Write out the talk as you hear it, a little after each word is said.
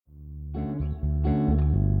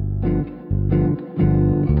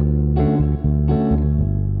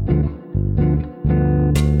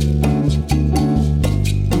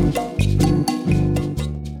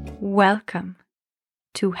Welcome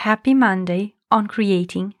to Happy Monday on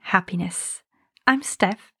Creating Happiness. I'm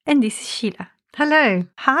Steph and this is Sheila. Hello.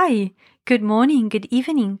 Hi. Good morning, good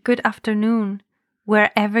evening, good afternoon.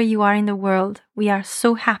 Wherever you are in the world, we are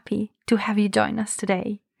so happy to have you join us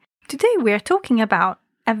today. Today we are talking about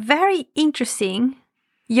a very interesting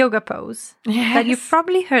yoga pose that you've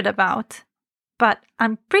probably heard about, but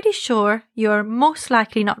I'm pretty sure you're most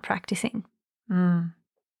likely not practicing.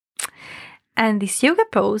 And this yoga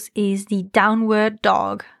pose is the downward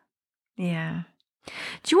dog. Yeah.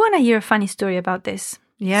 Do you want to hear a funny story about this?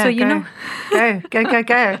 Yeah, so go.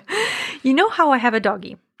 You know how I have a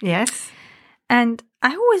doggy? Yes. And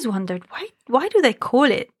I always wondered, why do they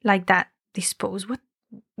call it like that, this pose?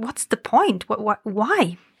 What's the point?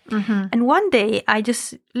 Why? Mm-hmm. And one day I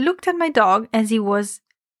just looked at my dog as he was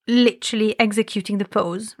literally executing the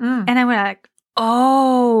pose. And I went like,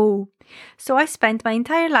 oh. So I spent my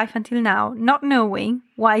entire life until now not knowing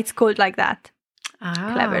why it's called like that.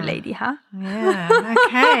 Clever lady, huh? Yeah,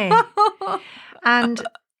 okay. and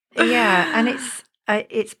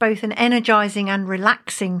it's both an energizing and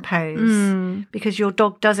relaxing pose because your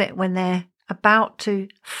dog does it when they're about to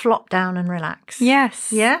flop down and relax.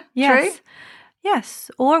 Yes. Yeah? Yes. True?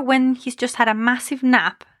 Yes. Or when he's just had a massive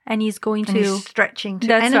nap and he's going to... he's stretching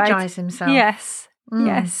to energize himself. Yes.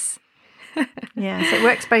 Yes. Yes, it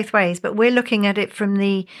works both ways, but we're looking at it from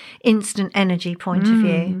the instant energy point of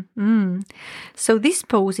view. So this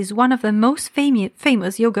pose is one of the most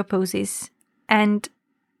famous yoga poses, and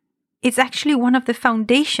it's actually one of the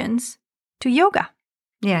foundations to yoga.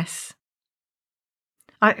 Yes.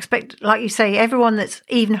 I expect, like you say, everyone that's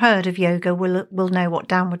even heard of yoga will know what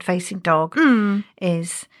downward facing dog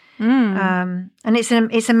is. And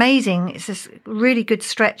it's amazing. It's a really good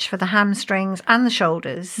stretch for the hamstrings and the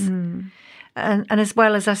shoulders. And as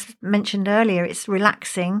well as I mentioned earlier, it's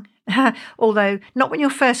relaxing, although not when you're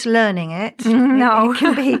first learning it. No. It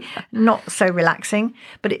can be not so relaxing,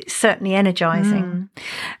 but it's certainly energizing.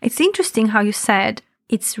 It's interesting how you said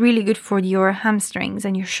it's really good for your hamstrings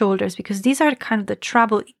and your shoulders, because these are kind of the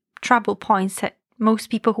trouble points that most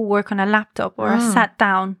people who work on a laptop or are sat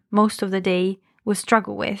down most of the day will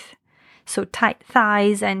struggle with. So tight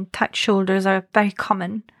thighs and tight shoulders are very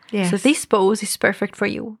common. Yes. So this pose is perfect for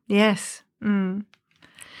you. Yes.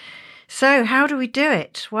 So how do we do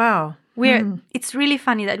it? Wow. It's really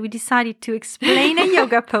funny that we decided to explain a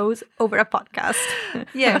yoga pose over a podcast.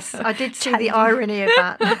 Yes, I did see the irony of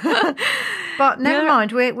that. But never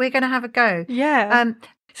mind, we're going to have a go. Yeah.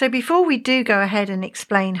 So before we do go ahead and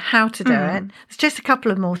explain how to do it, there's just a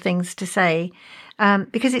couple of more things to say.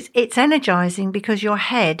 Because it's energizing because your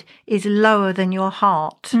head is lower than your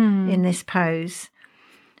heart in this pose.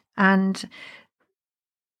 And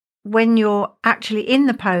when you're actually in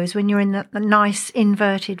the pose, when you're in the nice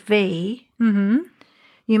inverted V,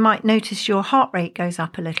 you might notice your heart rate goes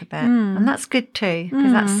up a little bit. And that's good too,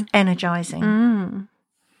 because that's energizing.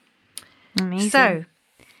 Amazing. So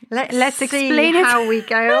let's explain how we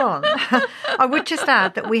go on. I would just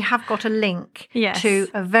add that we have got a link to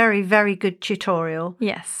a very, very good tutorial.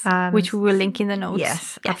 Yes, which we will link in the notes.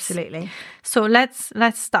 Yes, absolutely. So let's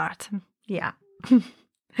start. Yeah.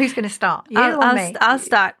 Who's going to start? You or me? I'll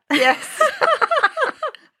start. Yes.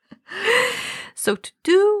 So to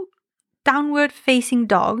do downward facing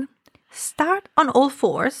dog, start on all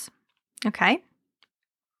fours, okay?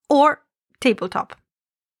 Or tabletop.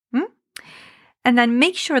 And then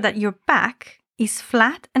make sure that your back is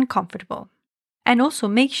flat and comfortable. And also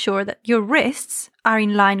make sure that your wrists are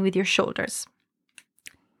in line with your shoulders.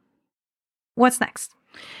 What's next?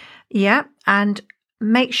 Yeah, and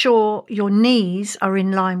make sure your knees are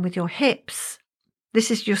in line with your hips.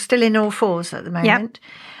 You're still in all fours at the moment.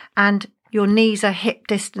 And your knees are hip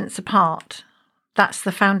distance apart. That's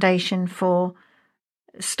the foundation for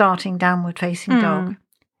starting downward facing dog.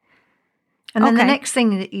 And then the next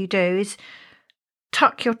thing that you do is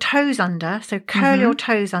tuck your toes under, so curl your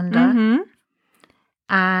toes under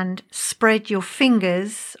and spread your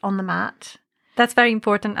fingers on the mat. That's very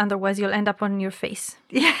important, otherwise you'll end up on your face.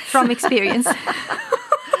 Yes. From experience.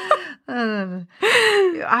 I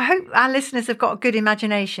hope our listeners have got a good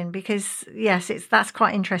imagination because, yes, that's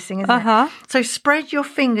quite interesting, isn't it? So spread your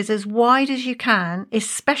fingers as wide as you can,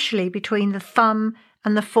 especially between the thumb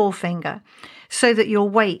and the forefinger, so that your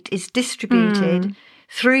weight is distributed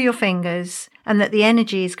through your fingers and that the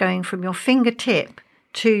energy is going from your fingertip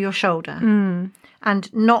to your shoulder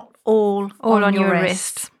and not all on your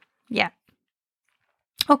wrist. Yeah.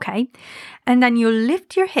 Okay. And then you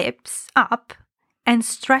lift your hips up and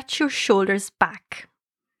stretch your shoulders back.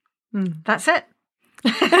 That's it.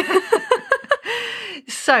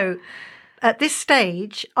 So at this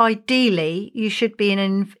stage, ideally, you should be in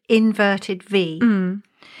an inverted V.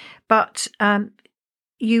 But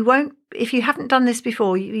you won't, if you haven't done this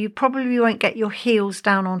before, you probably won't get your heels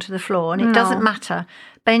down onto the floor. And it doesn't matter.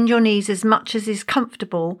 Bend your knees as much as is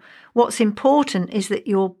comfortable. What's important is that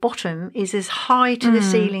your bottom is as high to the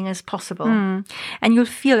ceiling as possible. And you'll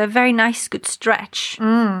feel a very nice, good stretch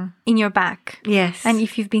in your back. Yes. And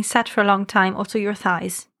if you've been sat for a long time, also your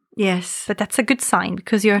thighs. Yes. But that's a good sign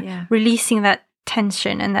because you're releasing that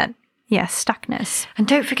tension and that, stuckness. And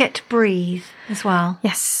don't forget to breathe as well.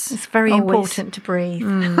 Yes. It's very important to breathe.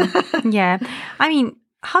 Yeah. I mean,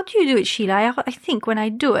 how do you do it, Sheila? I think when I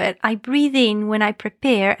do it, I breathe in when I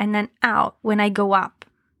prepare and then out when I go up.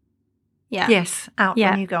 Yeah. Yes, out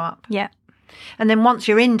when you go up. Yeah. And then once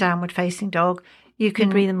you're in downward facing dog, you can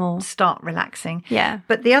breathe more. Start relaxing. Yeah.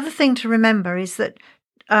 But the other thing to remember is that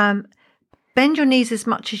bend your knees as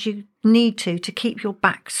much as you need to keep your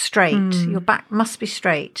back straight. Your back must be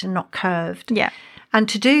straight and not curved. Yeah. And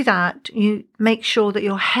to do that, you make sure that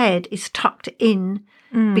your head is tucked in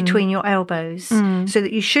between your elbows so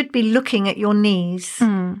that you should be looking at your knees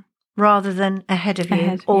rather than ahead of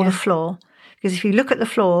you or the floor. Because if you look at the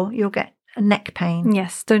floor, you'll get a neck pain.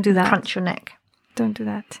 Yes, don't do that. Crunch your neck. Don't do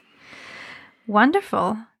that.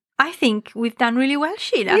 Wonderful. I think we've done really well,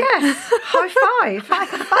 Sheila. Yes. High five. High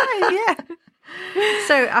five, yeah.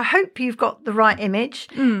 So I hope you've got the right image.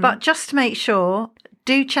 But just to make sure,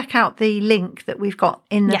 do check out the link that we've got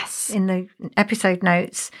in the episode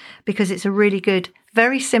notes, because it's a really good,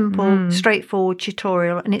 very simple, straightforward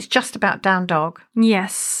tutorial, and it's just about down dog.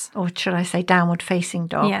 Yes. Or should I say downward facing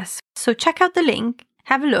dog? Yes. So check out the link,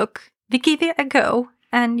 have a look, give it a go,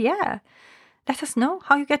 and let us know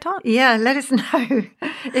how you get on. Yeah, let us know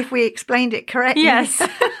if we explained it correctly. Yes.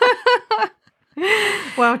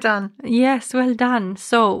 Well done. Yes, well done.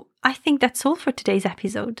 So I think that's all for today's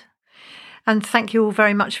episode. And thank you all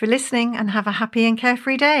very much for listening, and have a happy and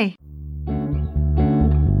carefree day.